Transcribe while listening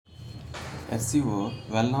SCO,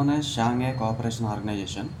 well known as Shanghai Cooperation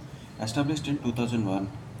Organization, established in 2001.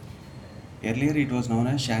 Earlier it was known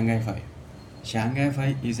as Shanghai 5. Shanghai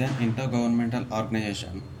 5 is an intergovernmental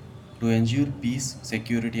organization to ensure peace,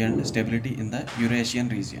 security, and stability in the Eurasian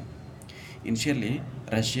region. Initially,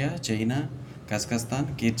 Russia, China,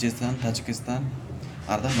 Kazakhstan, Kyrgyzstan, Tajikistan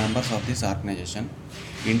are the members of this organization.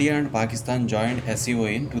 India and Pakistan joined SCO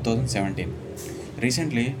in 2017.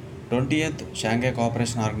 Recently, 20th Shanghai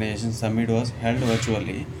Cooperation Organization Summit was held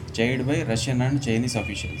virtually, chaired by Russian and Chinese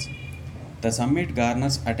officials. The summit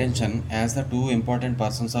garners attention as the two important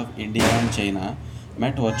persons of India and China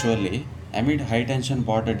met virtually amid high tension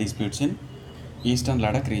border disputes in eastern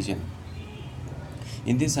Ladakh region.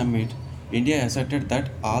 In this summit, India asserted that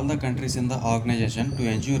all the countries in the organization to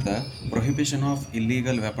ensure the prohibition of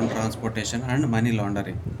illegal weapon transportation and money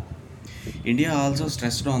laundering. India also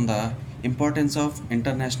stressed on the importance of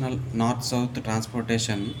international north-south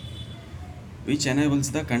transportation, which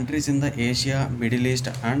enables the countries in the Asia, Middle East,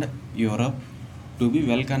 and Europe to be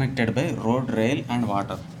well connected by road, rail, and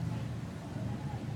water.